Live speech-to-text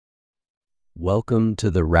Welcome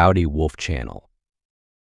to the Rowdy Wolf channel.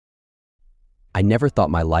 I never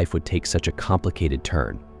thought my life would take such a complicated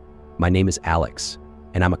turn. My name is Alex,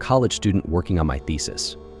 and I'm a college student working on my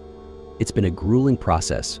thesis. It's been a grueling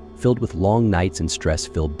process, filled with long nights and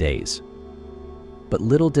stress-filled days. But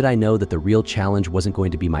little did I know that the real challenge wasn't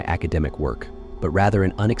going to be my academic work, but rather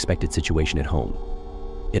an unexpected situation at home.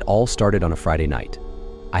 It all started on a Friday night.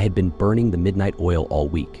 I had been burning the midnight oil all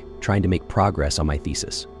week, trying to make progress on my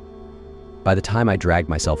thesis. By the time I dragged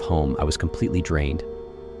myself home, I was completely drained.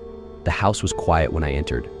 The house was quiet when I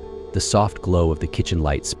entered, the soft glow of the kitchen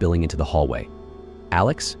light spilling into the hallway.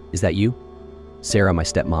 "Alex, is that you?" Sarah, my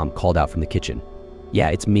stepmom, called out from the kitchen. "Yeah,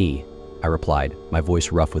 it's me," I replied, my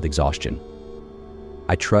voice rough with exhaustion.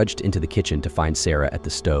 I trudged into the kitchen to find Sarah at the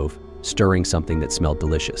stove, stirring something that smelled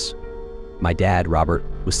delicious. My dad, Robert,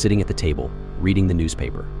 was sitting at the table, reading the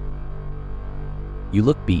newspaper. "You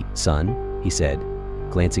look beat, son," he said,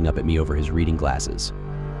 glancing up at me over his reading glasses.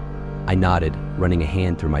 I nodded, running a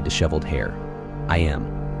hand through my disheveled hair. "I am.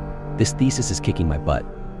 This thesis is kicking my butt."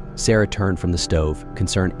 Sarah turned from the stove,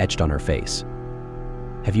 concern etched on her face.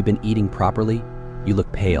 "Have you been eating properly? You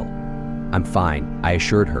look pale." "I'm fine," I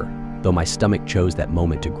assured her, though my stomach chose that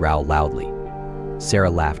moment to growl loudly.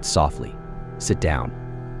 Sarah laughed softly. "Sit down.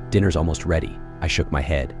 Dinner's almost ready." I shook my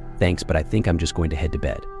head. "Thanks, but I think I'm just going to head to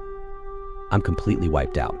bed. I'm completely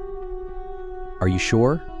wiped out." "Are you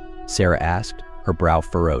sure?" Sarah asked, her brow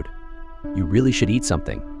furrowed. "You really should eat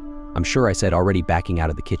something." "I'm sure," I said, already backing out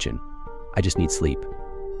of the kitchen. "I just need sleep."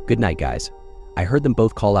 "Good night, guys." I heard them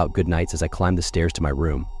both call out good nights as I climbed the stairs to my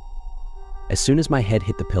room. As soon as my head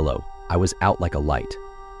hit the pillow, I was out like a light.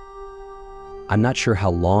 I'm not sure how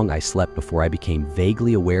long I slept before I became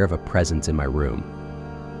vaguely aware of a presence in my room.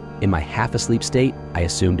 In my half-asleep state, I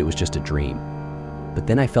assumed it was just a dream. But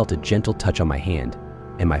then I felt a gentle touch on my hand,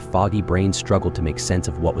 and my foggy brain struggled to make sense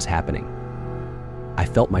of what was happening. I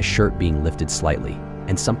felt my shirt being lifted slightly,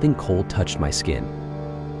 and something cold touched my skin.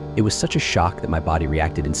 It was such a shock that my body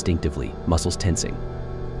reacted instinctively, muscles tensing.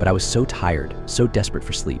 But I was so tired, so desperate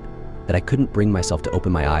for sleep, that I couldn't bring myself to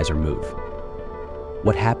open my eyes or move.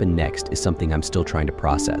 What happened next is something I'm still trying to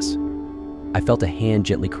process. I felt a hand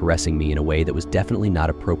gently caressing me in a way that was definitely not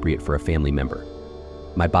appropriate for a family member.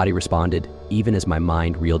 My body responded, even as my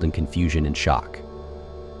mind reeled in confusion and shock.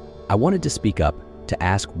 I wanted to speak up, to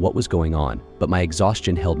ask what was going on, but my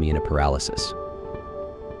exhaustion held me in a paralysis.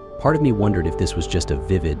 Part of me wondered if this was just a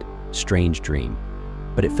vivid, strange dream,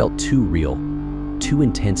 but it felt too real, too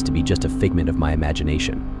intense to be just a figment of my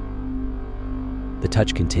imagination. The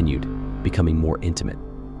touch continued, becoming more intimate.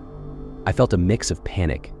 I felt a mix of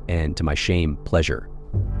panic and, to my shame, pleasure.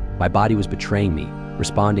 My body was betraying me,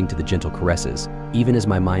 responding to the gentle caresses, even as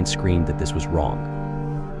my mind screamed that this was wrong.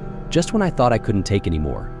 Just when I thought I couldn't take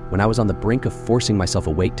anymore, when I was on the brink of forcing myself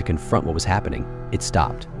awake to confront what was happening, it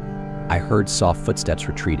stopped. I heard soft footsteps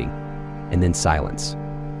retreating, and then silence.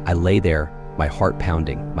 I lay there, my heart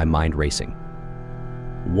pounding, my mind racing.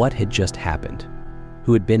 What had just happened?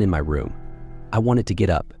 Who had been in my room? I wanted to get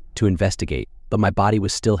up, to investigate, but my body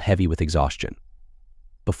was still heavy with exhaustion.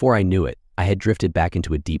 Before I knew it, I had drifted back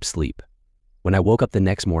into a deep sleep. When I woke up the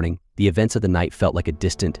next morning, the events of the night felt like a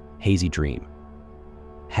distant, hazy dream.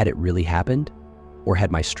 Had it really happened? Or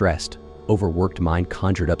had my stressed, overworked mind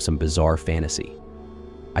conjured up some bizarre fantasy?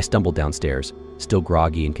 I stumbled downstairs, still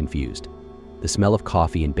groggy and confused. The smell of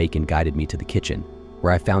coffee and bacon guided me to the kitchen,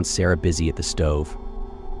 where I found Sarah busy at the stove.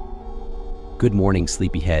 "Good morning,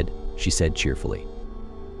 sleepyhead," she said cheerfully.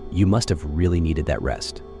 "You must have really needed that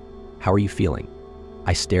rest. How are you feeling?"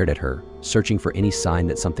 I stared at her, searching for any sign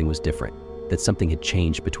that something was different, that something had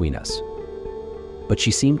changed between us. But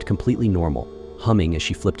she seemed completely normal, humming as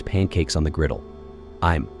she flipped pancakes on the griddle.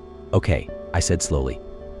 "I'm okay," I said slowly.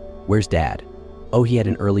 "Where's Dad?" "Oh, he had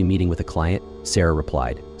an early meeting with a client," Sarah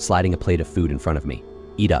replied, sliding a plate of food in front of me.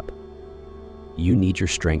 "Eat up. You need your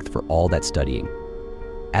strength for all that studying."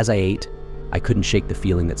 As I ate, I couldn't shake the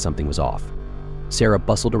feeling that something was off. Sarah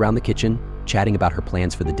bustled around the kitchen, chatting about her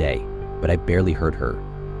plans for the day, but I barely heard her.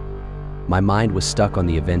 My mind was stuck on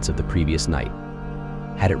the events of the previous night.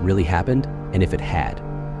 Had it really happened? And if it had,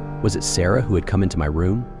 was it Sarah who had come into my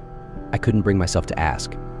room? I couldn't bring myself to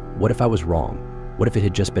ask, what if I was wrong? What if it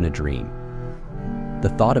had just been a dream? The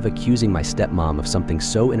thought of accusing my stepmom of something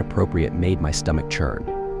so inappropriate made my stomach churn.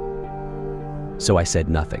 So I said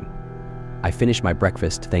nothing. I finished my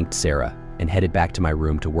breakfast, thanked Sarah, and headed back to my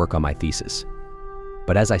room to work on my thesis.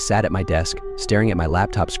 But as I sat at my desk, staring at my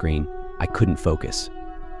laptop screen, I couldn't focus.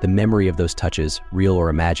 The memory of those touches, real or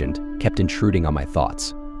imagined, kept intruding on my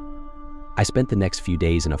thoughts. I spent the next few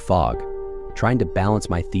days in a fog, trying to balance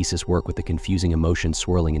my thesis work with the confusing emotions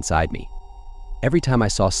swirling inside me. Every time I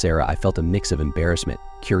saw Sarah, I felt a mix of embarrassment,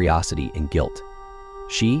 curiosity, and guilt.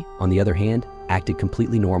 She, on the other hand, acted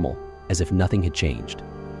completely normal, as if nothing had changed.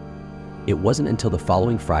 It wasn't until the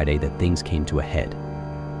following Friday that things came to a head.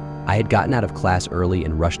 I had gotten out of class early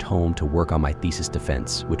and rushed home to work on my thesis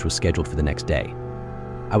defense, which was scheduled for the next day.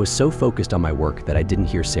 I was so focused on my work that I didn't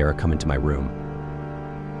hear Sarah come into my room.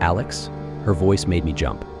 "Alex?" Her voice made me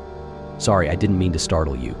jump. "Sorry, I didn't mean to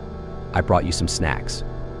startle you. I brought you some snacks.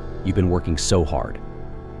 You've been working so hard."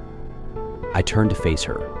 I turned to face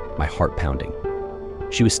her, my heart pounding.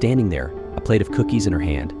 She was standing there, a plate of cookies in her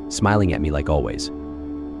hand, smiling at me like always.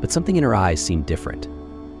 But something in her eyes seemed different.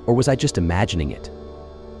 Or was I just imagining it?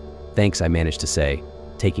 "Thanks," I managed to say,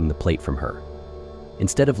 taking the plate from her.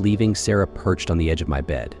 Instead of leaving, Sarah perched on the edge of my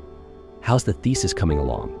bed. "How's the thesis coming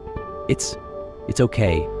along?" It's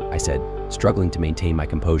okay," I said, struggling to maintain my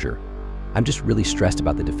composure. "I'm just really stressed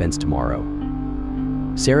about the defense tomorrow."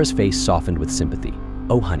 Sarah's face softened with sympathy.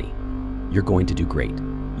 "Oh, honey, you're going to do great.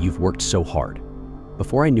 You've worked so hard."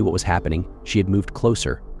 Before I knew what was happening, she had moved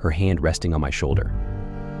closer, her hand resting on my shoulder.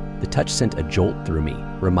 The touch sent a jolt through me,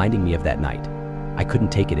 reminding me of that night. I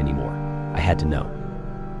couldn't take it anymore. I had to know.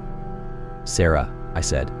 "Sarah," I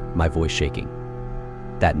said, my voice shaking.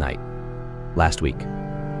 "That night, last week,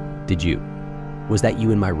 was that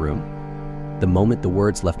you in my room?" The moment the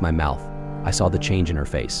words left my mouth, I saw the change in her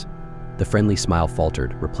face. The friendly smile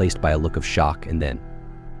faltered, replaced by a look of shock, and then,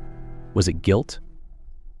 "Was it guilt?"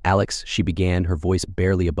 "Alex," she began, her voice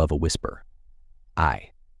barely above a whisper.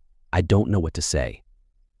 I don't know what to say."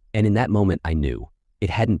 And in that moment, I knew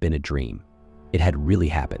it hadn't been a dream. It had really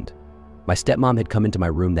happened. My stepmom had come into my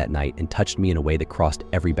room that night and touched me in a way that crossed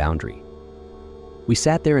every boundary. We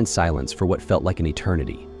sat there in silence for what felt like an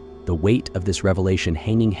eternity, the weight of this revelation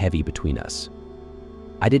hanging heavy between us.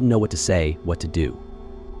 I didn't know what to say, what to do.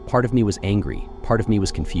 Part of me was angry, part of me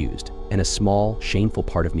was confused, and a small, shameful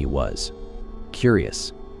part of me was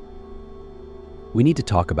curious. "We need to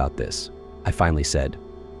talk about this," I finally said,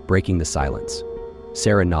 breaking the silence.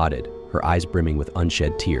 Sarah nodded, her eyes brimming with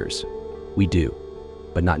unshed tears. "We do,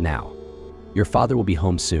 but not now. Your father will be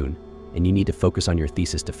home soon, and you need to focus on your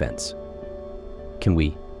thesis defense." Can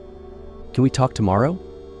we talk tomorrow?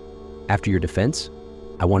 After your defense?"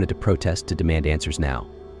 I wanted to protest, to demand answers now.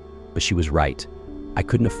 But she was right. I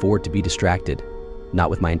couldn't afford to be distracted, not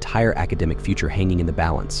with my entire academic future hanging in the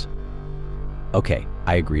balance. "Okay,"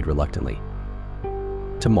 I agreed reluctantly.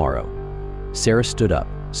 "Tomorrow." Sarah stood up,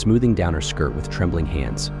 smoothing down her skirt with trembling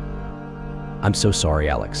hands. "I'm so sorry,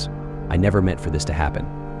 Alex. I never meant for this to happen.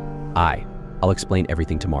 I'll explain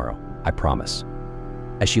everything tomorrow, I promise."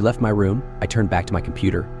 As she left my room, I turned back to my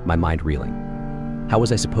computer, my mind reeling. How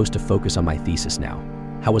was I supposed to focus on my thesis now?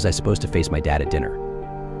 How was I supposed to face my dad at dinner?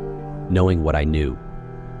 Knowing what I knew,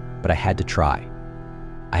 but I had to try.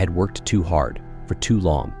 I had worked too hard, for too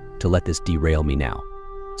long, to let this derail me now.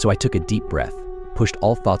 So I took a deep breath, pushed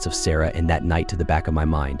all thoughts of Sarah and that night to the back of my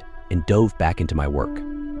mind, and dove back into my work.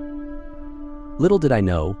 Little did I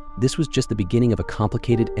know, this was just the beginning of a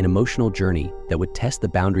complicated and emotional journey that would test the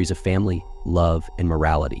boundaries of family, love, and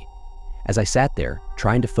morality. As I sat there,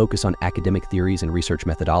 trying to focus on academic theories and research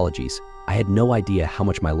methodologies, I had no idea how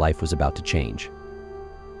much my life was about to change.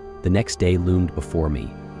 The next day loomed before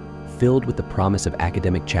me, filled with the promise of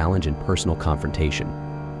academic challenge and personal confrontation.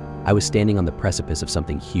 I was standing on the precipice of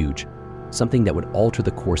something huge, something that would alter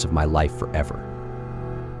the course of my life forever.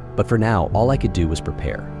 But for now, all I could do was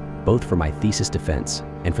prepare, both for my thesis defense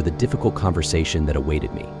and for the difficult conversation that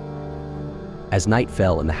awaited me. As night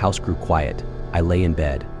fell and the house grew quiet, I lay in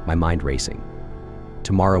bed, my mind racing.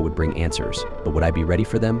 Tomorrow would bring answers, but would I be ready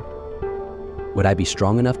for them? Would I be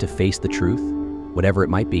strong enough to face the truth, whatever it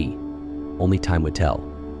might be? Only time would tell.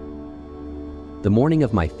 The morning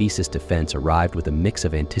of my thesis defense arrived with a mix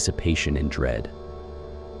of anticipation and dread.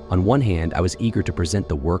 On one hand, I was eager to present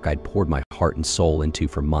the work I'd poured my heart and soul into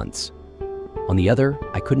for months. On the other,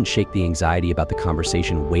 I couldn't shake the anxiety about the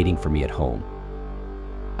conversation waiting for me at home.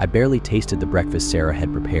 I barely tasted the breakfast Sarah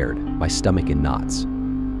had prepared, my stomach in knots.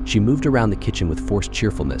 She moved around the kitchen with forced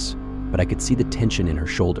cheerfulness, but I could see the tension in her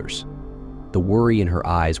shoulders, the worry in her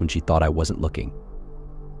eyes when she thought I wasn't looking.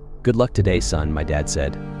 "Good luck today, son," my dad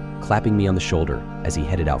said, clapping me on the shoulder as he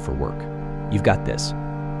headed out for work. "You've got this."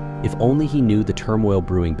 If only he knew the turmoil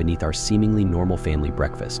brewing beneath our seemingly normal family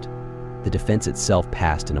breakfast. The defense itself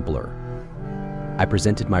passed in a blur. I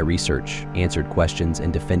presented my research, answered questions,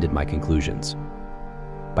 and defended my conclusions.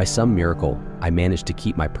 By some miracle, I managed to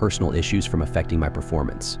keep my personal issues from affecting my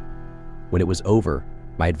performance. When it was over,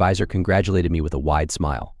 my advisor congratulated me with a wide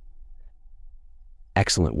smile.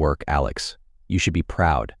 "Excellent work, Alex. You should be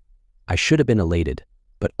proud." I should have been elated,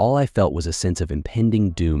 but all I felt was a sense of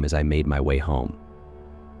impending doom as I made my way home.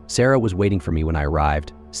 Sarah was waiting for me when I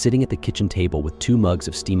arrived, sitting at the kitchen table with 2 mugs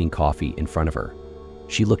of steaming coffee in front of her.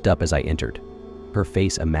 She looked up as I entered, her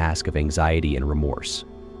face a mask of anxiety and remorse.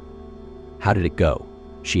 "How did it go?"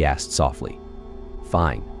 she asked softly.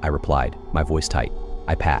 "Fine," I replied, my voice tight.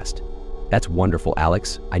 "I passed." "That's wonderful,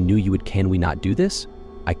 Alex. I knew you would. Can we not do this?"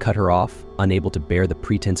 I cut her off, unable to bear the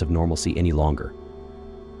pretense of normalcy any longer.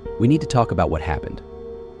 "We need to talk about what happened."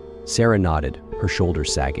 Sarah nodded, her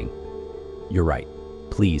shoulders sagging. "You're right.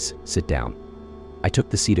 Please, sit down." I took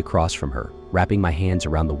the seat across from her, wrapping my hands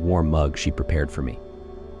around the warm mug she prepared for me.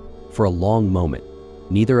 For a long moment,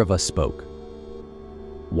 neither of us spoke.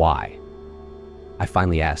 "Why?" I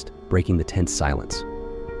finally asked, breaking the tense silence.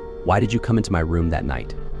 "Why did you come into my room that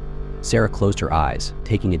night?" Sarah closed her eyes,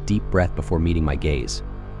 taking a deep breath before meeting my gaze.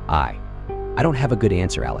 I don't have a good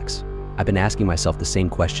answer, Alex. I've been asking myself the same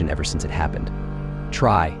question ever since it happened."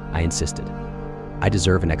 "Try," I insisted. "I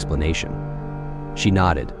deserve an explanation." She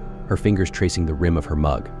nodded, her fingers tracing the rim of her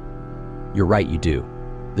mug. "You're right, you do.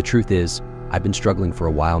 The truth is, I've been struggling for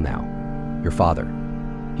a while now. Your father,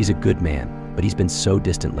 he's a good man, but he's been so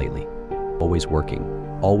distant lately. Always working,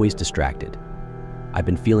 always distracted. I've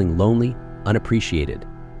been feeling lonely, unappreciated."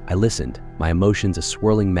 I listened, my emotions a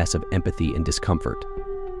swirling mess of empathy and discomfort.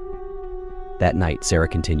 "That night," Sarah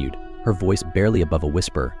continued, her voice barely above a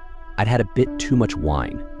whisper, "I'd had a bit too much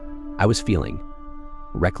wine. I was feeling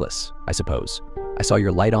reckless, I suppose. I saw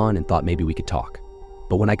your light on and thought maybe we could talk.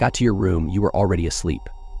 But when I got to your room, you were already asleep."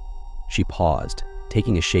 She paused,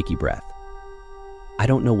 taking a shaky breath. "I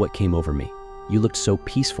don't know what came over me. You looked so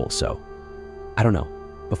peaceful, so I don't know.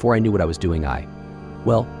 Before I knew what I was doing,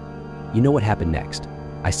 well, you know what happened next."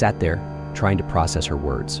 I sat there, trying to process her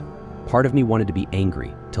words. Part of me wanted to be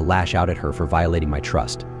angry, to lash out at her for violating my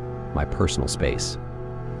trust, my personal space.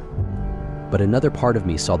 But another part of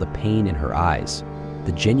me saw the pain in her eyes,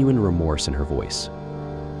 the genuine remorse in her voice.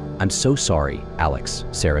 "I'm so sorry, Alex,"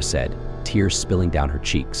 Sarah said, tears spilling down her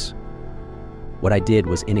cheeks. "What I did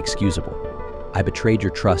was inexcusable. I betrayed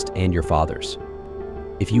your trust and your father's.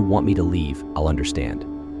 If you want me to leave, I'll understand."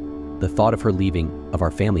 The thought of her leaving, of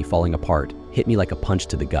our family falling apart, hit me like a punch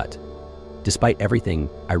to the gut. Despite everything,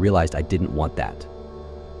 I realized I didn't want that.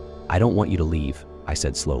 "I don't want you to leave," I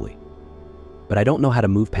said slowly. "But I don't know how to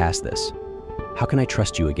move past this. How can I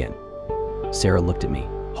trust you again?" Sarah looked at me,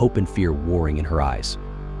 hope and fear warring in her eyes.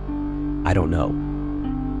 "I don't know,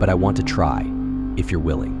 but I want to try, if you're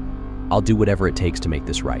willing. I'll do whatever it takes to make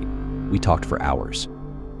this right." We talked for hours,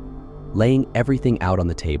 laying everything out on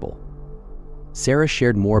the table. Sarah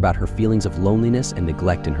shared more about her feelings of loneliness and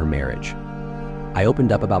neglect in her marriage. I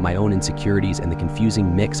opened up about my own insecurities and the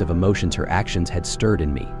confusing mix of emotions her actions had stirred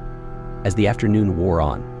in me. As the afternoon wore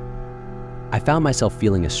on, I found myself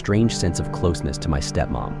feeling a strange sense of closeness to my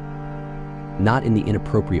stepmom. Not in the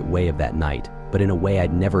inappropriate way of that night, but in a way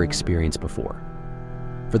I'd never experienced before.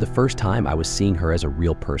 For the first time, I was seeing her as a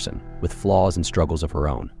real person, with flaws and struggles of her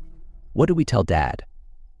own. "What do we tell Dad?"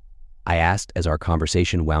 I asked as our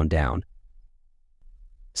conversation wound down.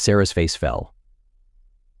 Sarah's face fell.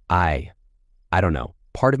 I don't know.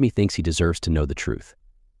 Part of me thinks he deserves to know the truth.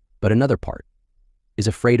 But another part is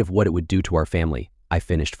afraid of what it would do to our family. I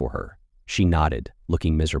finished for her. She nodded,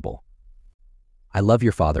 looking miserable. "I love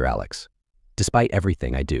your father, Alex. Despite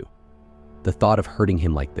everything I do. The thought of hurting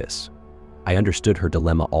him like this." I understood her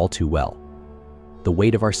dilemma all too well. The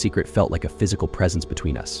weight of our secret felt like a physical presence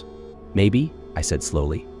between us. "Maybe," I said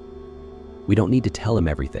slowly, "we don't need to tell him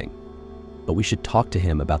everything. But we should talk to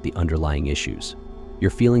him about the underlying issues. Your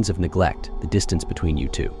feelings of neglect, the distance between you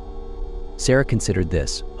two." Sarah considered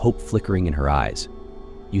this, hope flickering in her eyes.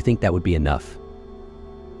 "You think that would be enough?"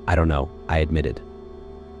 "I don't know," I admitted.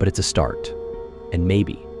 "But it's a start. And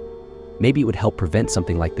maybe it would help prevent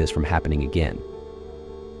something like this from happening again."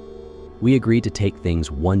 We agreed to take things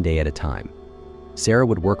one day at a time. Sarah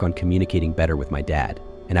would work on communicating better with my dad,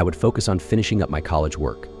 and I would focus on finishing up my college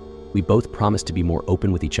work. We both promised to be more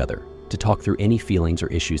open with each other, to talk through any feelings or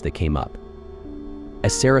issues that came up.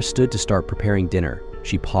 As Sarah stood to start preparing dinner,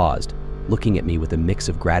 she paused, looking at me with a mix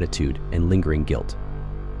of gratitude and lingering guilt.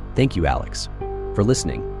 "Thank you, Alex, for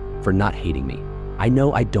listening, for not hating me. I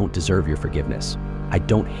know I don't deserve your forgiveness. I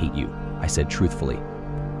don't hate you," I said truthfully.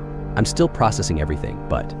 "I'm still processing everything,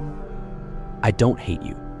 but I don't hate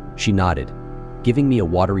you." She nodded, giving me a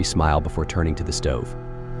watery smile before turning to the stove.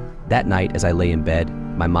 That night, as I lay in bed,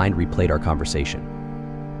 my mind replayed our conversation.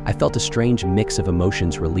 I felt a strange mix of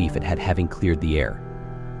emotions, relief at having cleared the air,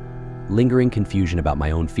 lingering confusion about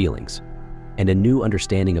my own feelings, and a new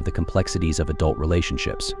understanding of the complexities of adult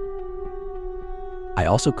relationships. I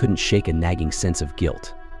also couldn't shake a nagging sense of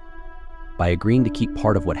guilt. By agreeing to keep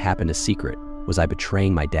part of what happened a secret, was I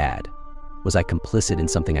betraying my dad? Was I complicit in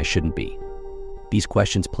something I shouldn't be? These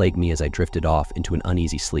questions plagued me as I drifted off into an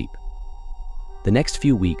uneasy sleep. The next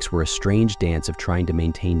few weeks were a strange dance of trying to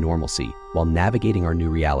maintain normalcy while navigating our new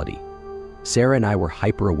reality. Sarah and I were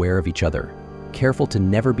hyper-aware of each other, careful to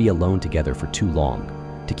never be alone together for too long,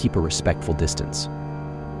 to keep a respectful distance.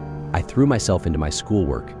 I threw myself into my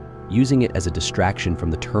schoolwork, using it as a distraction from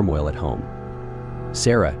the turmoil at home.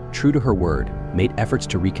 Sarah, true to her word, made efforts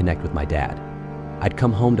to reconnect with my dad. I'd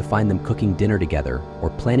come home to find them cooking dinner together or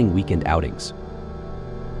planning weekend outings.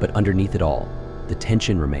 But underneath it all, the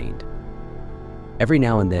tension remained. Every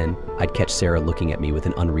now and then, I'd catch Sarah looking at me with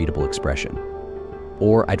an unreadable expression.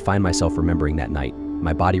 Or I'd find myself remembering that night,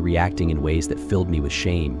 my body reacting in ways that filled me with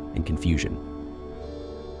shame and confusion.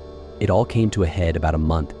 It all came to a head about a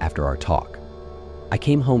month after our talk. I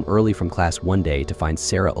came home early from class one day to find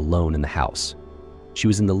Sarah alone in the house. She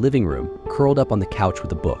was in the living room, curled up on the couch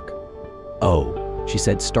with a book. "Oh," she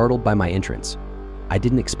said, startled by my entrance. "I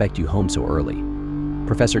didn't expect you home so early."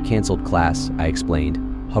 "Professor canceled class," I explained,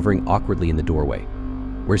 hovering awkwardly in the doorway.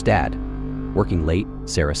 "Where's Dad?" "Working late,"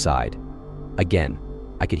 Sarah sighed. Again,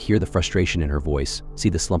 I could hear the frustration in her voice, see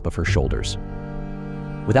the slump of her shoulders.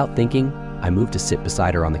 Without thinking, I moved to sit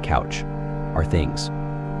beside her on the couch. "Are things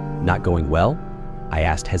not going well?" I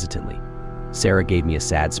asked hesitantly. Sarah gave me a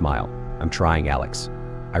sad smile. "I'm trying, Alex.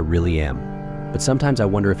 I really am. But sometimes I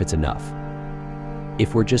wonder if it's enough.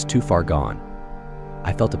 If we're just too far gone."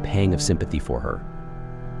 I felt a pang of sympathy for her.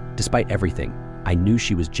 Despite everything, I knew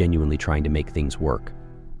she was genuinely trying to make things work.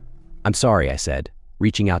 "I'm sorry," I said,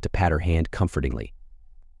 reaching out to pat her hand comfortingly.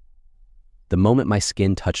 The moment my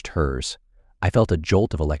skin touched hers, I felt a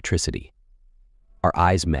jolt of electricity. Our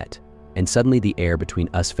eyes met, and suddenly the air between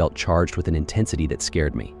us felt charged with an intensity that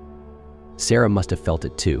scared me. Sarah must have felt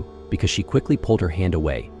it too, because she quickly pulled her hand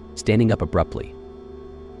away, standing up abruptly.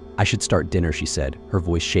 "I should start dinner," she said, her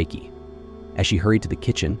voice shaky. As she hurried to the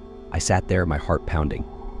kitchen, I sat there, my heart pounding.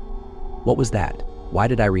 What was that? Why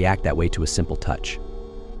did I react that way to a simple touch?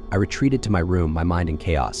 I retreated to my room, my mind in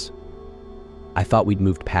chaos. I thought we'd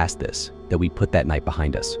moved past this, that we'd put that night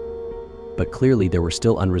behind us. But clearly there were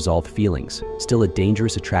still unresolved feelings, still a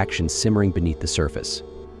dangerous attraction simmering beneath the surface.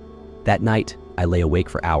 That night, I lay awake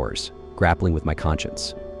for hours, grappling with my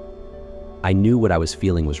conscience. I knew what I was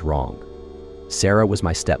feeling was wrong. Sarah was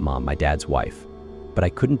my stepmom, my dad's wife, but I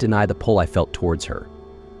couldn't deny the pull I felt towards her,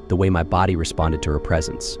 the way my body responded to her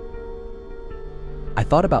presence. I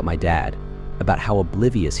thought about my dad, about how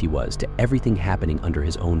oblivious he was to everything happening under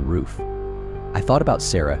his own roof. I thought about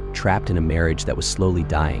Sarah, trapped in a marriage that was slowly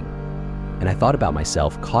dying. And I thought about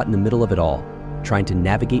myself, caught in the middle of it all, trying to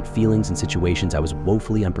navigate feelings and situations I was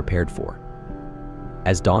woefully unprepared for.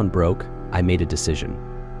 As dawn broke, I made a decision.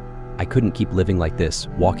 I couldn't keep living like this,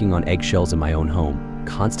 walking on eggshells in my own home,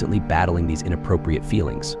 constantly battling these inappropriate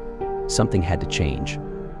feelings. Something had to change.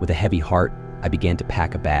 With a heavy heart, I began to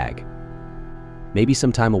pack a bag. Maybe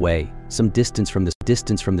some time away, some distance from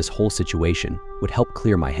this whole situation would help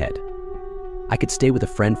clear my head. I could stay with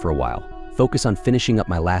a friend for a while, focus on finishing up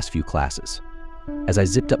my last few classes. As I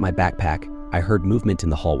zipped up my backpack, I heard movement in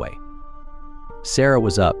the hallway. Sarah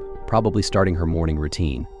was up, probably starting her morning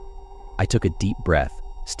routine. I took a deep breath,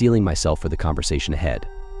 steeling myself for the conversation ahead.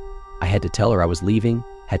 I had to tell her I was leaving,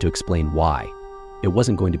 had to explain why. It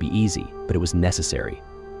wasn't going to be easy, but it was necessary.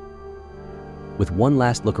 With one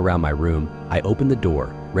last look around my room, I opened the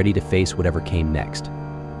door, ready to face whatever came next.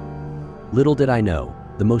 Little did I know,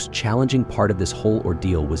 the most challenging part of this whole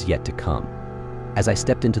ordeal was yet to come. As I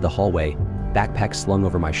stepped into the hallway, backpack slung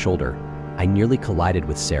over my shoulder, I nearly collided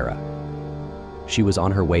with Sarah. She was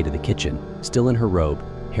on her way to the kitchen, still in her robe,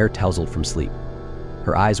 hair tousled from sleep.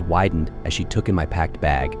 Her eyes widened as she took in my packed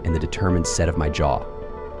bag and the determined set of my jaw.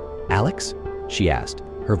 "Alex?" she asked,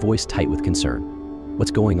 her voice tight with concern. "What's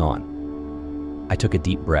going on?" I took a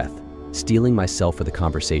deep breath, steeling myself for the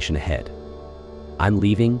conversation ahead. "I'm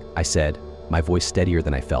leaving," I said, my voice steadier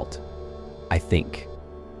than I felt. I think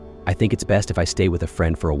it's best if I stay with a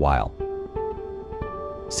friend for a while."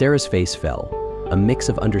 Sarah's face fell, a mix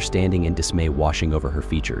of understanding and dismay washing over her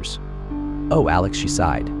features. "Oh, Alex," she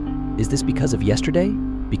sighed. "Is this because of yesterday?"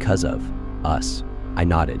 "Because of us," I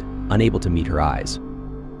nodded, unable to meet her eyes.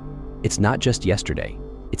 "It's not just yesterday,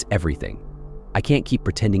 it's everything. I can't keep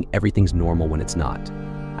pretending everything's normal when it's not.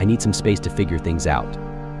 I need some space to figure things out."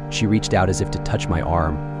 She reached out as if to touch my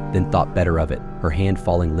arm, then thought better of it, her hand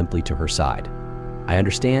falling limply to her side. "I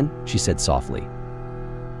understand," she said softly.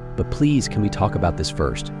 "But please, can we talk about this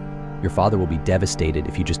first? Your father will be devastated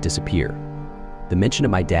if you just disappear." The mention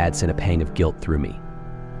of my dad sent a pang of guilt through me.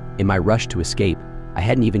 In my rush to escape, I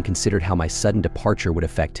hadn't even considered how my sudden departure would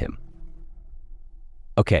affect him.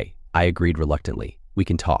 Okay, I agreed reluctantly. We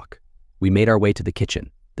can talk. We made our way to the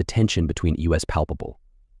kitchen, the tension between us palpable.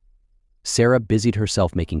 Sarah busied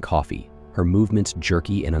herself making coffee, her movements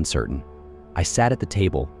jerky and uncertain. I sat at the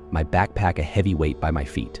table, my backpack a heavy weight by my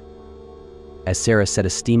feet. As Sarah set a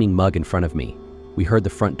steaming mug in front of me, we heard the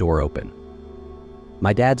front door open.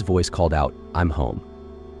 My dad's voice called out, "I'm home."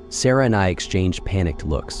 Sarah and I exchanged panicked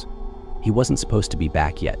looks. He wasn't supposed to be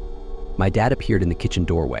back yet. My dad appeared in the kitchen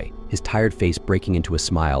doorway, his tired face breaking into a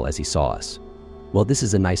smile as he saw us. "Well, this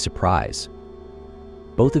is a nice surprise.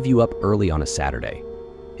 Both of you up early on a Saturday."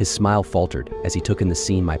 His smile faltered as he took in the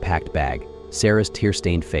scene, my packed bag, Sarah's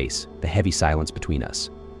tear-stained face, the heavy silence between us.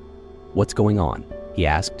 "What's going on?" he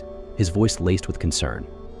asked, his voice laced with concern.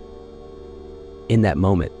 In that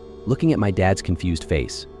moment, looking at my dad's confused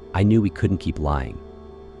face, I knew we couldn't keep lying.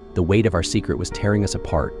 The weight of our secret was tearing us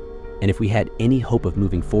apart, and if we had any hope of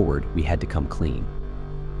moving forward, we had to come clean.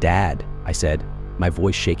 "Dad," I said, my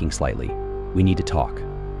voice shaking slightly, "we need to talk.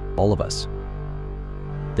 All of us."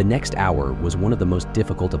 The next hour was one of the most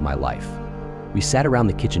difficult of my life. We sat around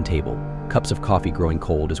the kitchen table, cups of coffee growing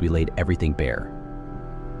cold as we laid everything bare.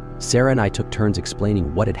 Sarah and I took turns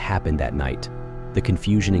explaining what had happened that night, the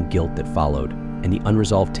confusion and guilt that followed, and the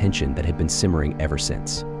unresolved tension that had been simmering ever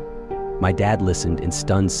since. My dad listened in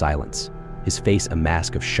stunned silence, his face a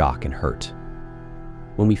mask of shock and hurt.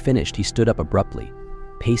 When we finished, he stood up abruptly,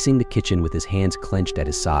 pacing the kitchen with his hands clenched at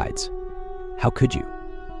his sides. "How could you?"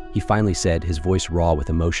 he finally said, his voice raw with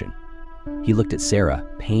emotion. He looked at Sarah,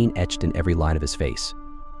 pain etched in every line of his face.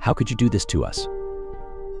 "How could you do this to us?"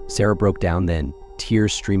 Sarah broke down then,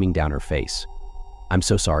 tears streaming down her face. "I'm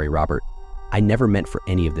so sorry, Robert. I never meant for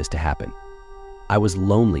any of this to happen. I was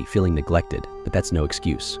lonely, feeling neglected, but that's no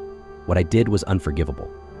excuse. What I did was unforgivable."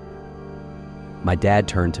 My dad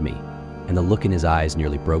turned to me, and the look in his eyes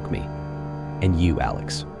nearly broke me. "And you,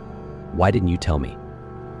 Alex, why didn't you tell me?"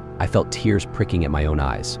 I felt tears pricking at my own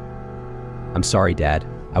eyes. "I'm sorry, Dad.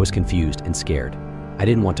 I was confused and scared. I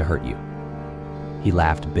didn't want to hurt you." He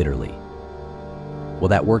laughed bitterly. "Well,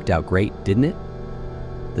 that worked out great, didn't it?"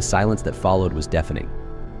 The silence that followed was deafening.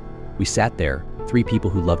 We sat there, three people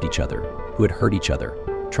who loved each other, who had hurt each other,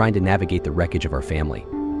 trying to navigate the wreckage of our family.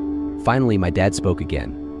 Finally, my dad spoke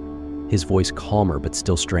again, his voice calmer but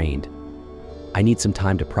still strained. "I need some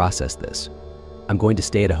time to process this. I'm going to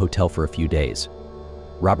stay at a hotel for a few days."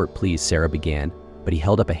 "Robert, please," Sarah began, but he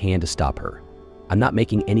held up a hand to stop her. "I'm not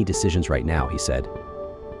making any decisions right now," he said.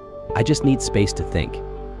 "I just need space to think."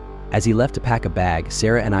 As he left to pack a bag,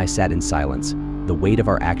 Sarah and I sat in silence, the weight of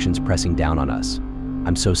our actions pressing down on us.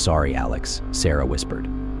 "I'm so sorry, Alex," Sarah whispered.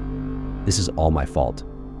 "This is all my fault."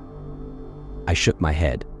 I shook my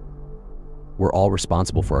head. We're all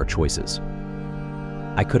responsible for our choices.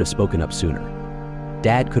 I could have spoken up sooner.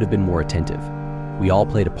 Dad could have been more attentive. We all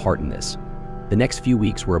played a part in this. The next few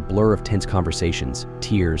weeks were a blur of tense conversations,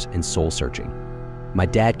 tears, and soul-searching. My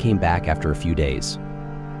dad came back after a few days,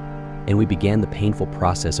 and we began the painful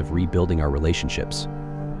process of rebuilding our relationships.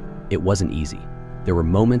 It wasn't easy. There were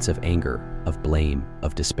moments of anger, of blame,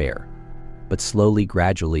 of despair. But slowly,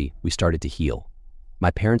 gradually, we started to heal.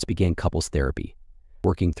 My parents began couples therapy,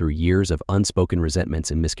 working through years of unspoken resentments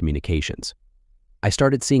and miscommunications. I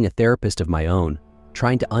started seeing a therapist of my own,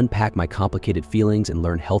 trying to unpack my complicated feelings and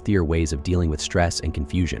learn healthier ways of dealing with stress and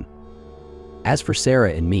confusion. As for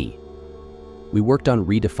Sarah and me, we worked on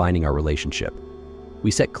redefining our relationship. We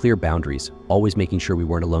set clear boundaries, always making sure we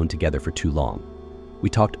weren't alone together for too long. We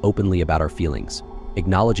talked openly about our feelings,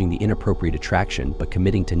 acknowledging the inappropriate attraction but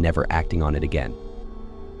committing to never acting on it again.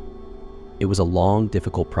 It was a long,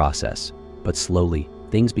 difficult process, but slowly,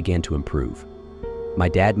 things began to improve. My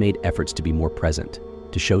dad made efforts to be more present,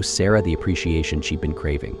 to show Sarah the appreciation she'd been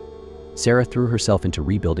craving. Sarah threw herself into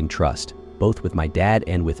rebuilding trust, both with my dad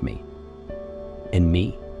and with me. And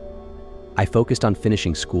me? I focused on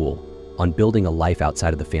finishing school, on building a life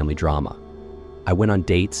outside of the family drama. I went on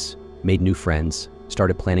dates, made new friends,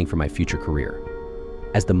 started planning for my future career.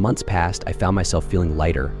 As the months passed, I found myself feeling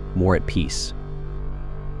lighter, more at peace.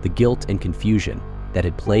 The guilt and confusion that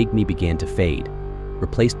had plagued me began to fade,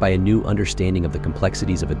 replaced by a new understanding of the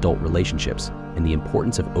complexities of adult relationships and the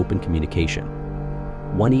importance of open communication.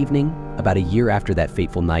 One evening, about a year after that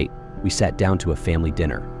fateful night, we sat down to a family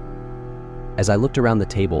dinner. As I looked around the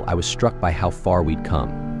table, I was struck by how far we'd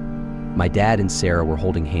come. My dad and Sarah were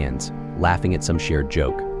holding hands, laughing at some shared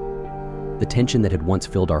joke. The tension that had once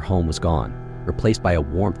filled our home was gone, replaced by a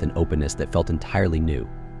warmth and openness that felt entirely new.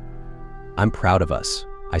 "I'm proud of us,"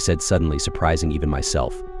 I said, suddenly surprising even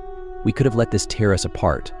myself. We could have let this tear us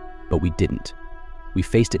apart, but we didn't. We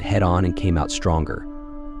faced it head on and came out stronger.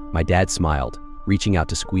 My dad smiled, reaching out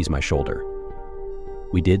to squeeze my shoulder.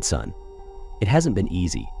 "We did, son. It hasn't been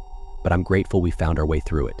easy, but I'm grateful we found our way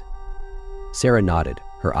through it. Sarah nodded,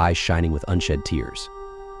 her eyes shining with unshed tears.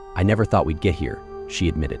 I never thought we'd get here, she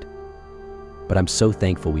admitted. But I'm so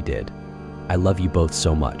thankful we did. I love you both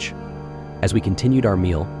so much. As we continued our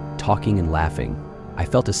meal, talking and laughing, I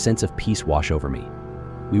felt a sense of peace wash over me.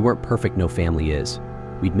 We weren't perfect, no family is.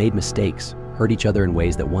 We'd made mistakes, hurt each other in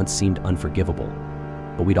ways that once seemed unforgivable.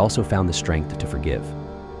 But we'd also found the strength to forgive,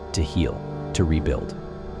 to heal, to rebuild.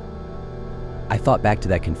 I thought back to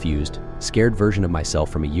that confused, scared version of myself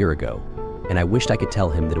from a year ago, and I wished I could tell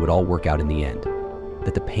him that it would all work out in the end,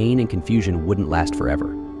 that the pain and confusion wouldn't last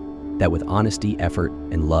forever, that with honesty, effort,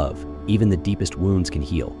 and love, even the deepest wounds can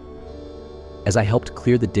heal. As I helped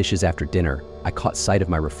clear the dishes after dinner, I caught sight of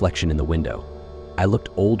my reflection in the window. I looked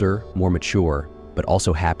older, more mature, but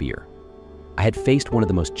also happier. I had faced one of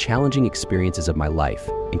the most challenging experiences of my life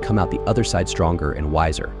and come out the other side stronger and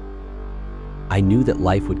wiser. I knew that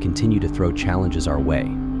life would continue to throw challenges our way,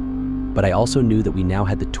 but I also knew that we now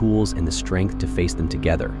had the tools and the strength to face them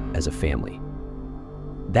together as a family.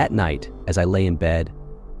 That night, as I lay in bed,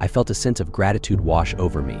 I felt a sense of gratitude wash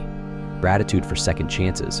over me. Gratitude for second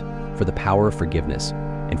chances, for the power of forgiveness,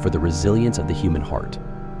 and for the resilience of the human heart.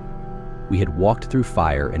 We had walked through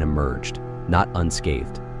fire and emerged, not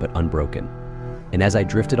unscathed, but unbroken. And as I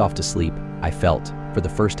drifted off to sleep, I felt, for the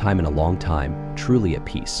first time in a long time, truly at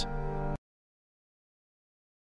peace.